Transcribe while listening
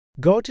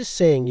God is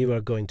saying you are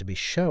going to be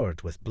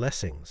showered with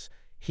blessings,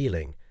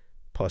 healing,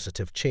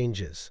 positive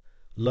changes,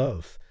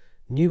 love,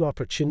 new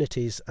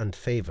opportunities, and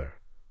favor.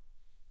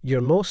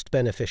 Your most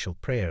beneficial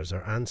prayers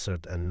are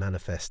answered and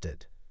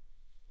manifested.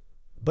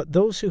 But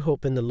those who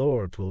hope in the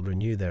Lord will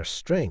renew their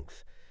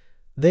strength.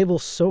 They will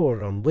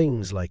soar on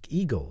wings like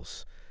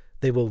eagles.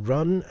 They will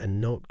run and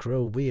not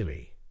grow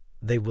weary.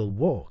 They will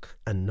walk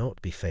and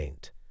not be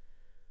faint.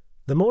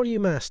 The more you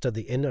master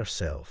the inner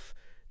self,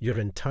 your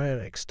entire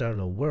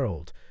external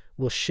world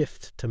will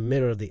shift to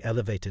mirror the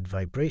elevated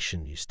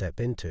vibration you step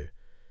into.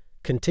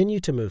 Continue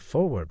to move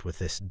forward with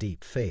this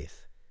deep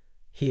faith.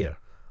 Here,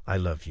 I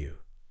love you.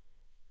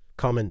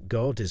 Comment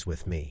God is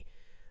with me,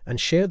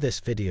 and share this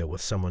video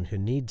with someone who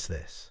needs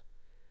this.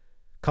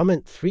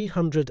 Comment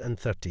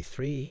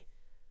 333.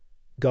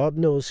 God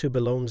knows who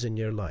belongs in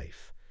your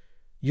life.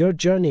 Your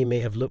journey may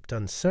have looked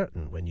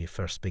uncertain when you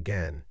first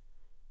began.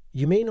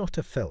 You may not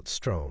have felt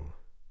strong,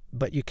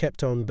 but you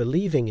kept on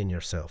believing in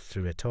yourself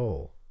through it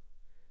all.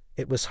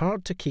 It was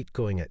hard to keep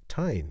going at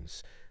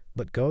times,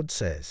 but God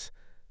says,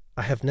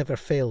 I have never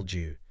failed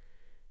you.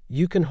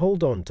 You can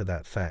hold on to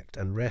that fact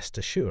and rest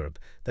assured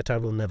that I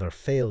will never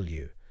fail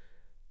you.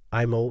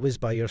 I'm always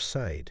by your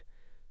side.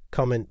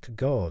 Comment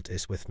God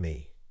is with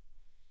me.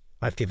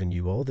 I've given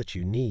you all that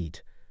you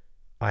need.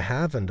 I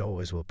have and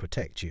always will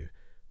protect you,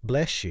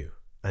 bless you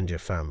and your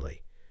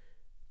family.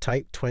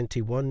 Type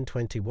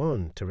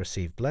 2121 to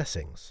receive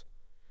blessings.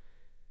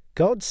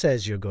 God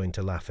says you're going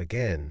to laugh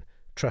again,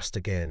 trust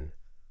again,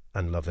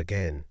 and love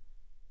again.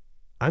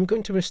 I'm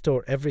going to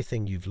restore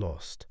everything you've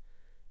lost.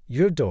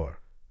 Your door,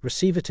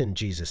 receive it in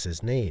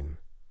Jesus' name.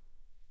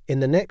 In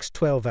the next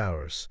 12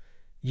 hours,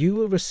 you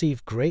will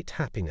receive great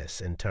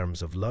happiness in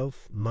terms of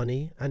love,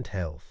 money, and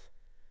health.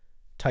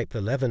 Type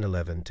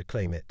 1111 to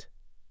claim it.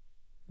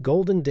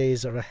 Golden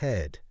days are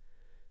ahead.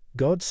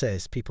 God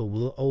says people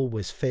will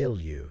always fail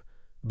you,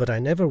 but I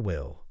never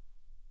will.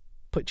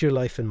 Put your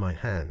life in my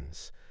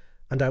hands,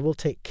 and I will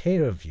take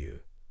care of you.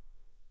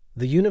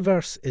 The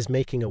universe is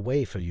making a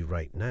way for you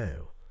right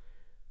now.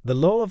 The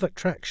law of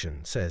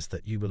attraction says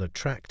that you will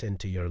attract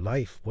into your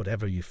life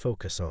whatever you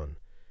focus on.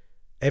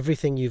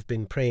 Everything you've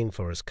been praying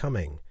for is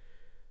coming.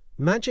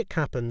 Magic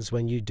happens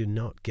when you do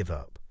not give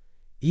up,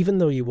 even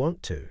though you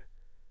want to.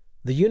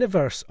 The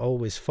universe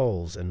always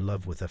falls in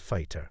love with a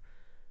fighter.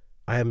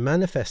 I am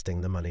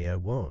manifesting the money I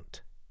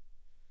want.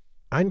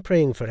 I'm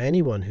praying for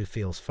anyone who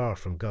feels far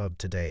from God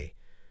today.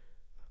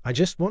 I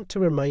just want to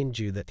remind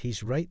you that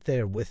He's right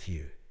there with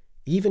you,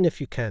 even if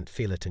you can't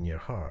feel it in your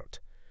heart.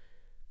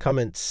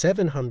 Comment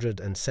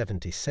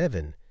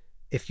 777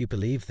 if you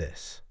believe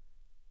this.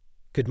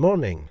 Good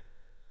morning.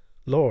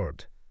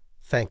 Lord,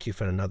 thank you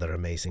for another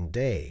amazing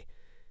day.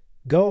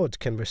 God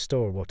can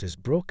restore what is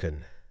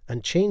broken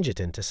and change it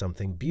into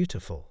something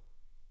beautiful.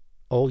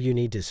 All you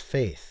need is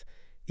faith,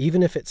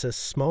 even if it's as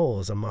small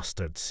as a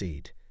mustard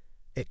seed.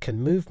 It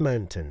can move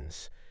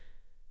mountains.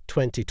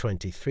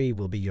 2023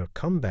 will be your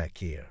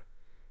comeback year.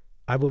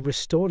 I will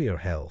restore your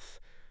health,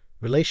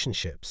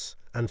 relationships,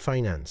 and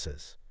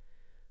finances.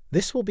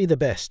 This will be the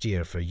best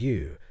year for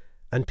you,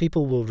 and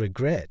people will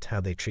regret how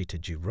they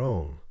treated you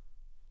wrong.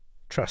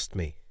 Trust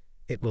me,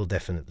 it will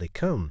definitely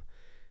come.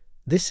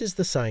 This is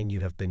the sign you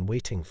have been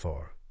waiting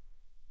for.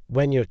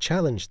 When you're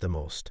challenged the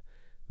most,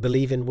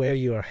 believe in where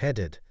you are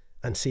headed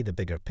and see the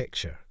bigger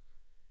picture.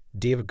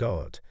 Dear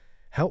God,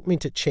 help me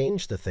to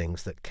change the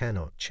things that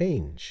cannot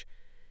change.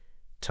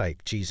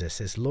 Type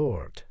Jesus is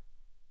Lord.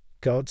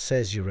 God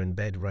says you're in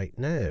bed right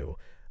now,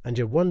 and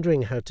you're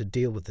wondering how to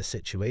deal with the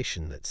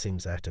situation that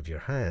seems out of your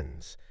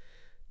hands.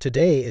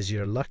 Today is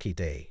your lucky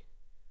day.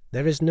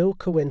 There is no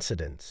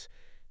coincidence.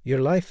 Your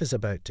life is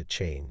about to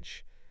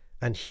change,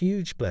 and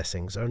huge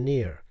blessings are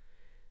near.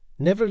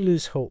 Never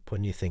lose hope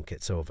when you think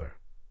it's over.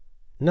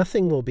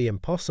 Nothing will be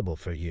impossible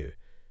for you.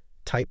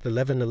 Type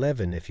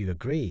 1111 if you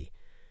agree.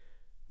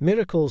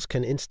 Miracles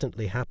can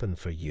instantly happen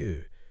for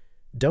you.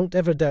 Don't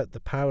ever doubt the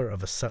power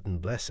of a sudden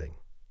blessing.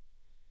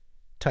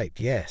 Type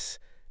yes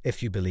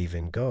if you believe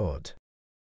in God.